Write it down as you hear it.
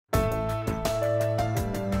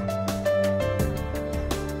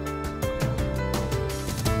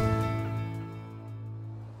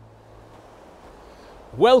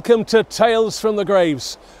Welcome to Tales from the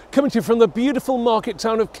Graves, coming to you from the beautiful market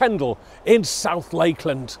town of Kendal in South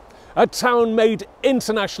Lakeland. A town made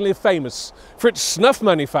internationally famous for its snuff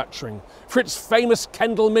manufacturing, for its famous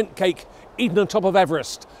Kendal mint cake eaten on top of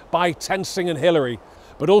Everest by Tenzing and Hillary,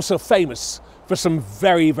 but also famous for some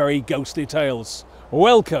very, very ghostly tales.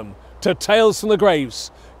 Welcome to Tales from the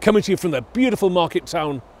Graves, coming to you from the beautiful market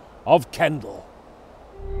town of Kendal.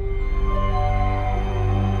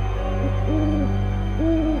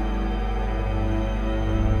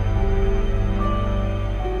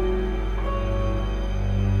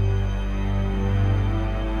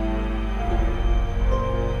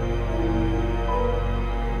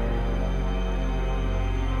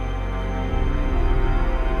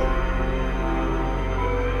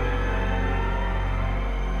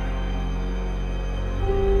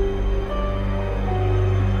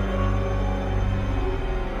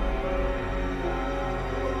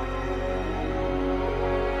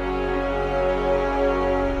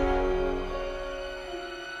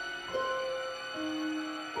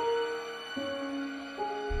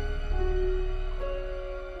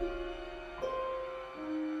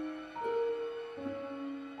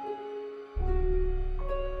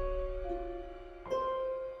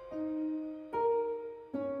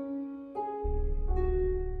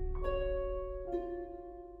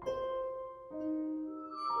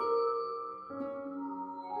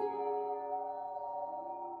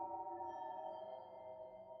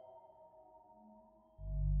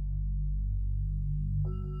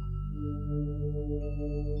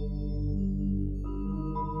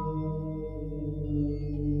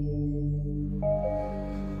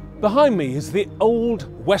 Behind me is the old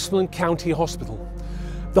Westmoreland County Hospital.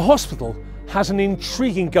 The hospital has an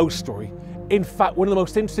intriguing ghost story. In fact, one of the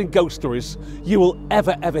most interesting ghost stories you will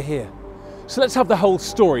ever hear. So let's have the whole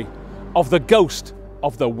story of the ghost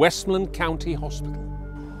of the Westmoreland County Hospital.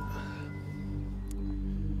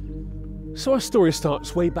 So our story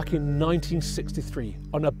starts way back in 1963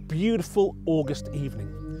 on a beautiful August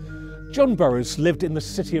evening. John Burroughs lived in the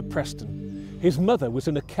city of Preston. His mother was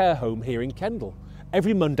in a care home here in Kendal.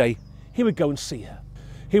 Every Monday, he would go and see her.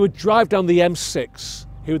 He would drive down the M6.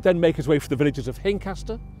 He would then make his way through the villages of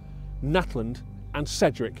Hincaster, Natland and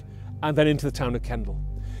Cedric, and then into the town of Kendal.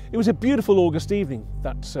 It was a beautiful August evening,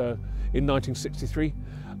 that's in 1963,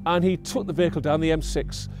 and he took the vehicle down the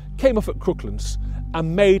M6, came off at Crooklands,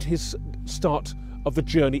 and made his start of the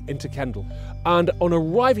journey into Kendal. And on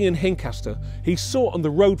arriving in Hincaster, he saw on the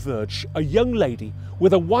road verge a young lady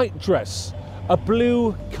with a white dress, a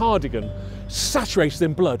blue cardigan, saturated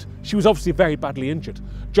in blood. She was obviously very badly injured.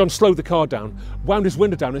 John slowed the car down, wound his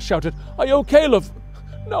window down and shouted, "Are you okay, love?"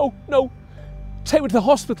 No. "Take me to the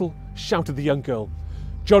hospital," shouted the young girl.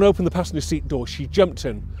 John opened the passenger seat door, she jumped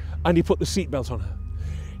in and he put the seatbelt on her.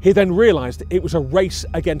 He then realised it was a race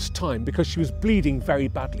against time because she was bleeding very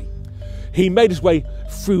badly. He made his way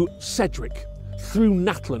through Cedric, through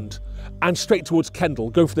Natland and straight towards Kendal,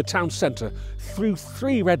 going for the town centre, through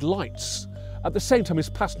 3 red lights. At the same time, his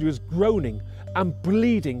passenger was groaning and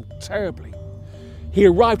bleeding terribly. He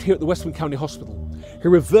arrived here at the Westmoreland County Hospital. He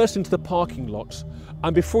reversed into the parking lot,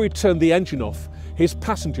 and before he turned the engine off, his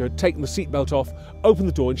passenger had taken the seatbelt off, opened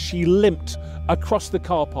the door, and she limped across the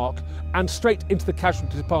car park and straight into the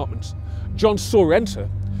casualty department. John saw her enter.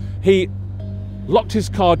 He locked his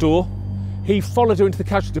car door. He followed her into the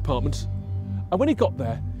casualty department, and when he got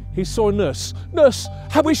there, he saw a nurse. "Nurse,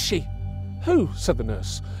 how is she?" "Who?" said the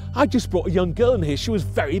nurse. "I just brought a young girl in here. She was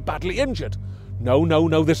very badly injured." No,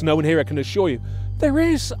 there's no one here, I can assure you." "There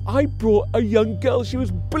is. I brought a young girl. She was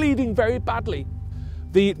bleeding very badly."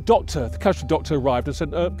 The casualty doctor arrived and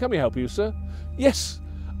said, "Can we help you, sir?" "Yes,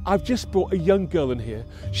 I've just brought a young girl in here.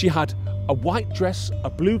 She had a white dress, a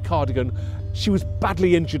blue cardigan. She was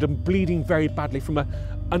badly injured and bleeding very badly from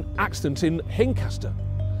an accident in Hincaster.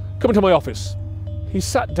 Come into my office." He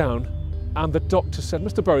sat down and the doctor said,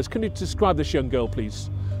 "Mr. Burroughs, can you describe this young girl, please?"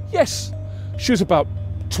 "Yes." She was about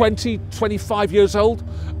 25 years old.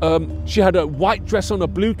 She had a white dress on, a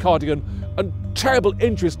blue cardigan, and terrible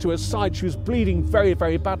injuries to her side. She was bleeding very,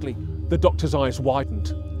 very badly. The doctor's eyes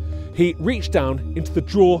widened. He reached down into the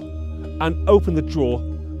drawer and opened the drawer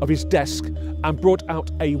of his desk and brought out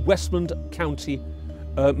a Westmoreland County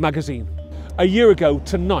magazine. A year ago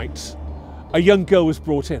tonight, a young girl was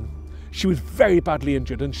brought in. She was very badly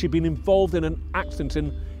injured and she'd been involved in an accident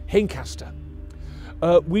in Hincaster.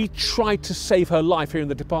 We tried to save her life here in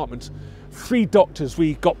the department. 3 doctors,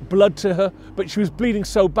 we got blood to her, but she was bleeding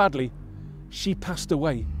so badly, she passed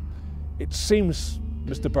away. It seems,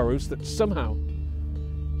 Mr. Burroughs, that somehow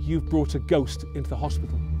you've brought a ghost into the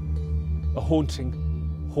hospital. A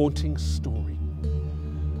haunting story.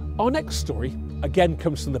 Our next story again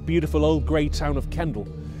comes from the beautiful old grey town of Kendal.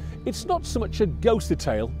 It's not so much a ghostly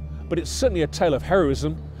tale, but it's certainly a tale of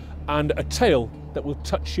heroism and a tale that will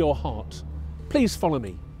touch your heart. Please follow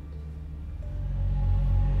me.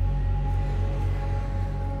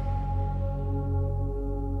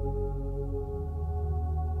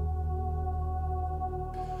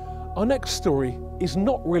 Our next story is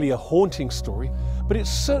not really a haunting story, but it's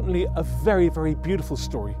certainly a very, very beautiful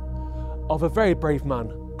story of a very brave man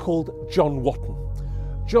called John Wotton.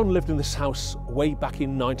 John lived in this house way back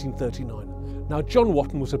in 1939. Now, John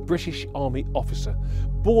Wotton was a British Army officer,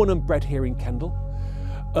 born and bred here in Kendal.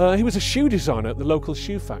 He was a shoe designer at the local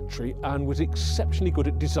shoe factory and was exceptionally good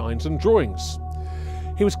at designs and drawings.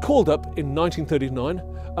 He was called up in 1939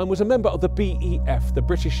 and was a member of the BEF, the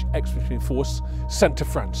British Expeditionary Force, sent to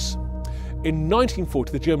France. In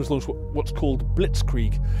 1940, the Germans launched what's called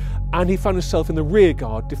Blitzkrieg, and he found himself in the rear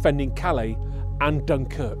guard defending Calais and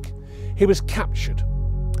Dunkirk. He was captured.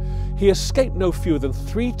 He escaped no fewer than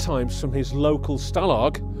 3 times from his local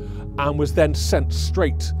stalag and was then sent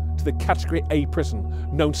straight to the Category A prison,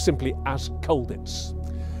 known simply as Colditz.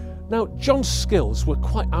 Now, John's skills were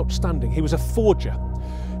quite outstanding. He was a forger.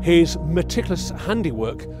 His meticulous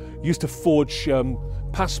handiwork used to forge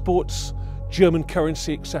passports, German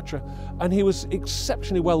currency, etc., and he was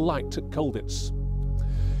exceptionally well liked at Colditz.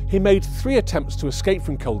 He made 3 attempts to escape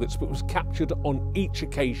from Colditz, but was captured on each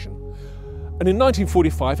occasion. And in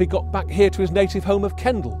 1945, he got back here to his native home of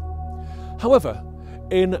Kendal. However,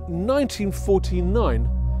 in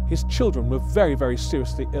 1949, his children were very, very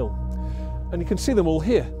seriously ill. And you can see them all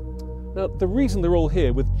here. Now, the reason they're all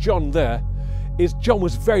here with John there is John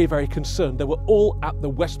was very, very concerned. They were all at the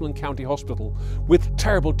Westmoreland County Hospital with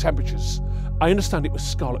terrible temperatures. I understand it was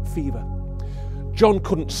scarlet fever. John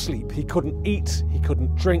couldn't sleep, he couldn't eat, he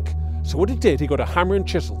couldn't drink. So what he did, he got a hammer and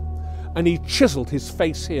chisel, and he chiseled his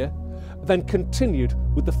face here, then continued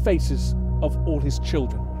with the faces of all his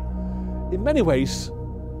children. In many ways,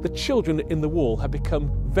 the children in the wall have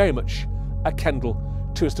become very much a Kendal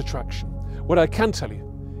tourist attraction. What I can tell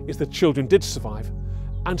you is the children did survive,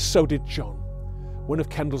 and so did John, one of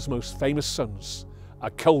Kendal's most famous sons,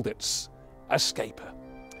 a Colditz escaper.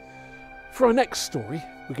 For our next story,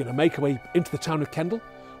 we're going to make our way into the town of Kendal.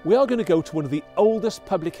 We are going to go to one of the oldest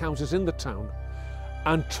public houses in the town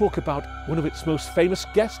and talk about one of its most famous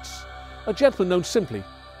guests, a gentleman known simply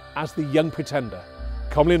as the Young Pretender,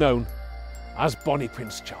 commonly known as Bonnie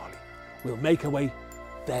Prince Charlie. We'll make our way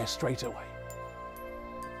there straight away.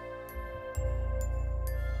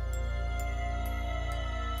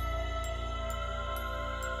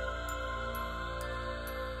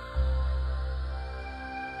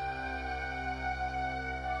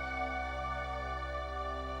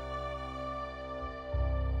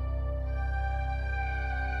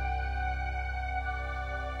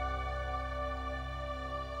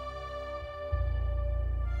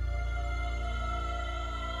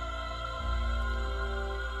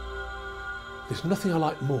 There's nothing I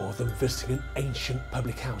like more than visiting an ancient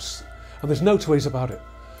public house, and there's no two ways about it.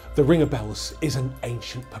 The Ring of Bells is an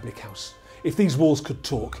ancient public house. If these walls could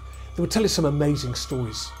talk, they would tell you some amazing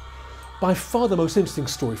stories. By far the most interesting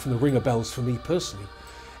story from the Ring of Bells for me personally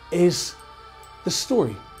is the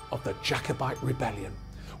story of the Jacobite Rebellion.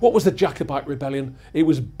 What was the Jacobite Rebellion? It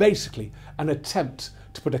was basically an attempt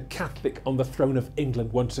to put a Catholic on the throne of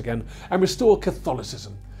England once again and restore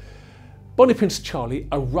Catholicism. Bonnie Prince Charlie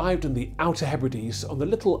arrived in the Outer Hebrides on the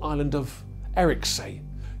little island of Ericsay.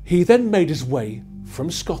 He then made his way from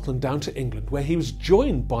Scotland down to England, where he was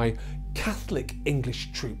joined by Catholic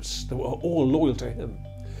English troops that were all loyal to him.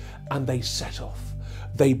 And they set off.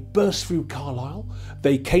 They burst through Carlisle,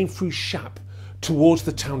 they came through Shap towards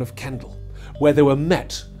the town of Kendal, where they were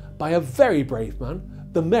met by a very brave man,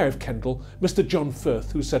 the Mayor of Kendal, Mr. John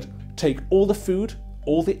Firth, who said, "Take all the food,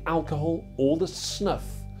 all the alcohol, all the snuff,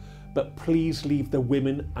 but please leave the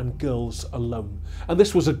women and girls alone." And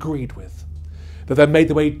this was agreed with. They then made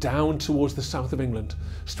their way down towards the south of England,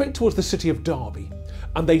 straight towards the city of Derby,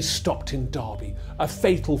 and they stopped in Derby. A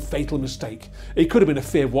fatal, fatal mistake. It could have been a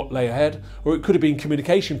fear of what lay ahead, or it could have been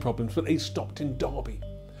communication problems, but they stopped in Derby.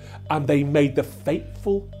 And they made the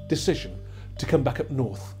fateful decision to come back up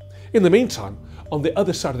north. In the meantime, on the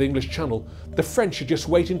other side of the English Channel, the French are just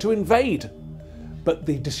waiting to invade. But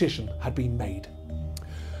the decision had been made.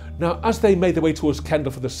 Now, as they made their way towards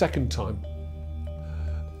Kendal for the second time,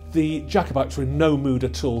 the Jacobites were in no mood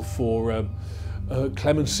at all for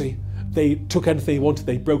clemency. They took anything they wanted,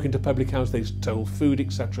 they broke into public houses, they stole food,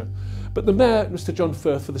 etc. But the Mayor, Mr. John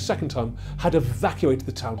Firth, for the second time, had evacuated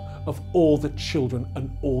the town of all the children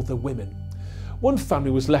and all the women. One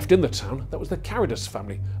family was left in the town, that was the Caridas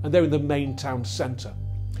family, and they're in the main town centre.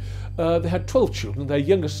 They had 12 children. Their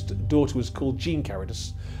youngest daughter was called Jean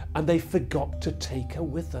Carradus, and they forgot to take her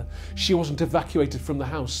with her. She wasn't evacuated from the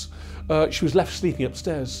house. She was left sleeping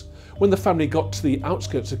upstairs. When the family got to the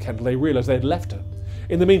outskirts of Kendal, they realised they had left her.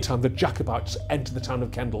 In the meantime, the Jacobites entered the town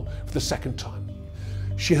of Kendal for the second time.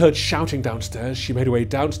 She heard shouting downstairs. She made her way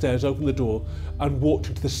downstairs, opened the door, and walked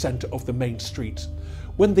into the centre of the main street.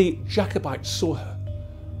 When the Jacobites saw her,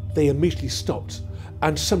 they immediately stopped,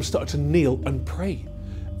 and some started to kneel and pray.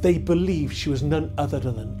 They believed she was none other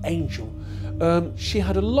than an angel. She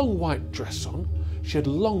had a long white dress on, she had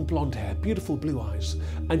long blonde hair, beautiful blue eyes,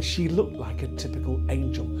 and she looked like a typical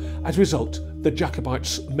angel. As a result, the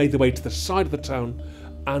Jacobites made their way to the side of the town,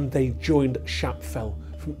 and they joined Shapfell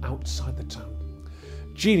from outside the town.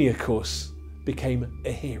 Jeannie, of course, became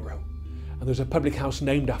a hero, and there's a public house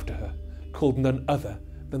named after her, called none other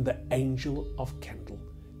than the Angel of Kendal,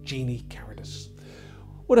 Jeannie Carradus.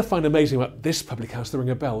 What I find amazing about this public house, the Ring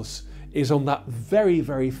of Bells, is on that very,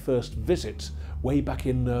 very first visit, way back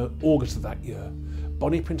in August of that year,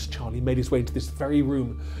 Bonnie Prince Charlie made his way into this very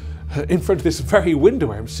room, in front of this very window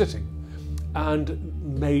where I'm sitting,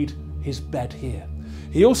 and made his bed here.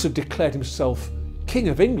 He also declared himself King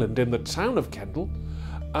of England in the town of Kendal,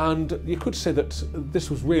 and you could say that this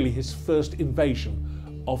was really his first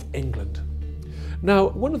invasion of England. Now,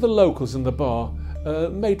 one of the locals in the bar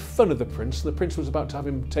made fun of the prince. The prince was about to have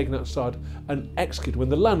him taken outside and executed when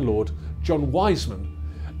the landlord, John Wiseman,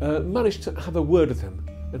 managed to have a word with him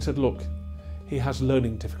and said, look, he has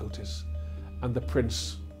learning difficulties. And the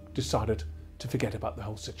prince decided to forget about the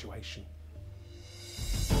whole situation.